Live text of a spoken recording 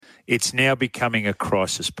it's now becoming a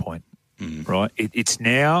crisis point, right? It's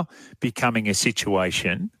now becoming a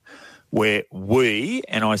situation where we,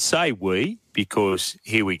 and I say we because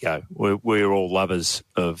here we go, we're all lovers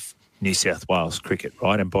of New South Wales cricket,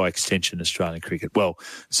 right? And by extension, Australian cricket. Well,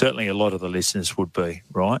 certainly a lot of the listeners would be,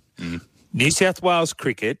 right? New South Wales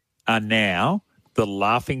cricket are now the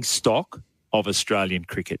laughing stock of Australian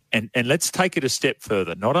cricket. And let's take it a step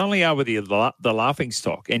further. Not only are we the laughing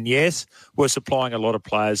stock, and yes, we're supplying a lot of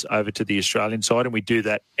players over to the Australian side, and we do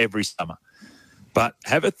that every summer. But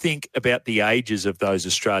have a think about the ages of those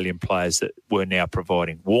Australian players that we're now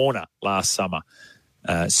providing. Warner last summer.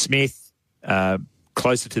 Smith,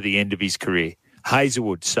 closer to the end of his career.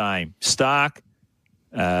 Hazelwood, same. Stark,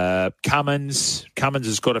 Cummins. Cummins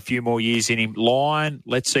has got a few more years in him. Lyon,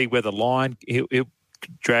 let's see whether Lyon, he'll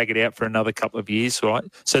drag it out for another couple of years, right?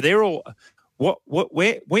 So they're all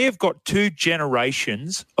we have got two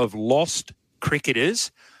generations of lost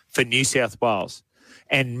cricketers for New South Wales.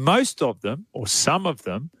 And most of them, or some of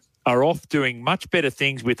them, are off doing much better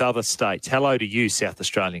things with other states. Hello to you, South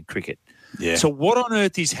Australian cricket. Yeah. So what on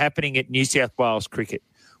earth is happening at New South Wales cricket?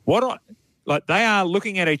 They are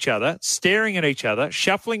looking at each other, staring at each other,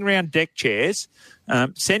 shuffling around deck chairs,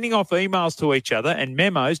 sending off emails to each other and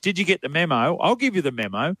memos. Did you get the memo? I'll give you the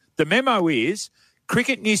memo. The memo is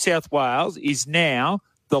Cricket New South Wales is now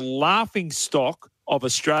the laughing stock of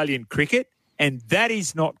Australian cricket, and that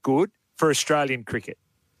is not good for Australian cricket.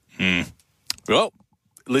 Well,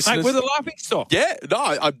 listeners... Mate, we're the laughing stock. Yeah, no,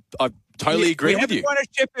 I totally agree with you. We haven't won a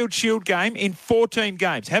Sheffield Shield game in 14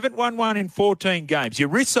 games. Haven't won one in 14 games. You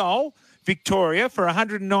Rissole, Victoria, for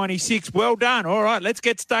 196. Well done. All right, let's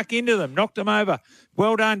get stuck into them. Knocked them over.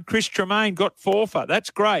 Well done. Chris Tremaine got 4 for.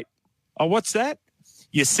 That's great. Oh, what's that?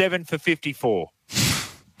 You're 7 for 54.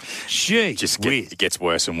 Gee, it gets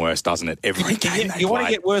worse and worse, doesn't it? Every game you want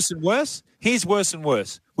to get worse and worse? Here's worse and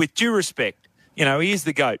worse. With due respect, here's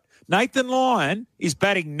the GOAT. Nathan Lyon is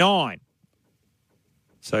batting 9.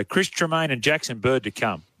 So Chris Tremaine and Jackson Bird to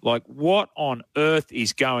come. Like, what on earth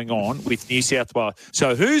is going on with New South Wales?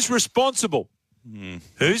 So who's responsible?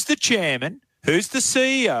 Who's the chairman? Who's the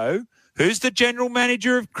CEO? Who's the general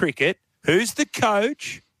manager of cricket? Who's the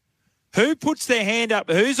coach? Who puts their hand up?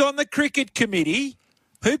 Who's on the cricket committee?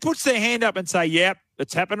 Who puts their hand up and say, yep,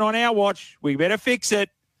 it's happened on our watch. We better fix it.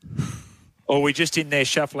 Or we're just in there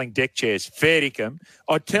shuffling deck chairs. Fair dinkum.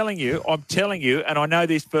 I'm telling you, and I know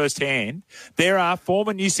this firsthand, there are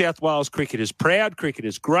former New South Wales cricketers, proud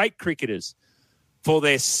cricketers, great cricketers for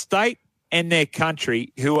their state and their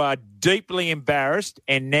country who are deeply embarrassed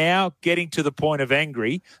and now getting to the point of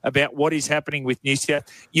angry about what is happening with New South.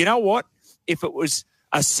 You know what? If it was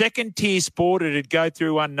a second-tier sport, it'd go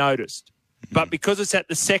through unnoticed. But because it's at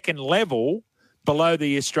the second level below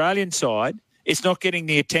the Australian side, it's not getting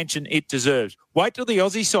the attention it deserves. Wait till the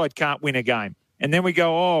Aussie side can't win a game. And then we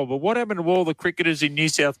go, oh, but what happened to all the cricketers in New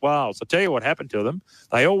South Wales? I'll tell you what happened to them.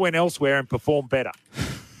 They all went elsewhere and performed better.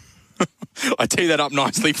 I teed that up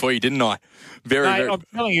nicely for you, didn't I? Very. I'm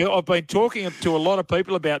telling you, I've been talking to a lot of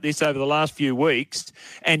people about this over the last few weeks,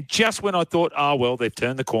 and just when I thought, oh, well, they've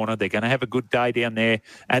turned the corner, they're going to have a good day down there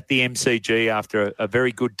at the MCG after a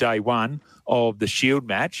very good day one of the Shield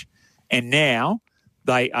match, and now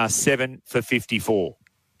they are 7 for 54.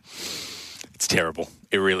 It's terrible.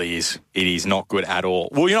 It really is. It is not good at all.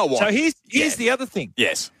 Well, you know what? So here's the other thing.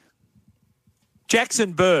 Yes.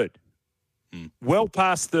 Jackson Bird, well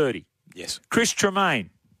past 30. Yes. Chris Tremaine,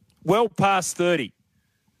 well past 30.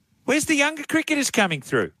 Where's the younger cricketers coming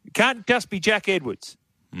through? It can't just be Jack Edwards.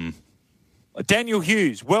 Daniel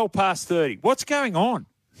Hughes, well past 30. What's going on?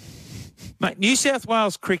 Mate, New South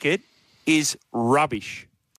Wales cricket is rubbish.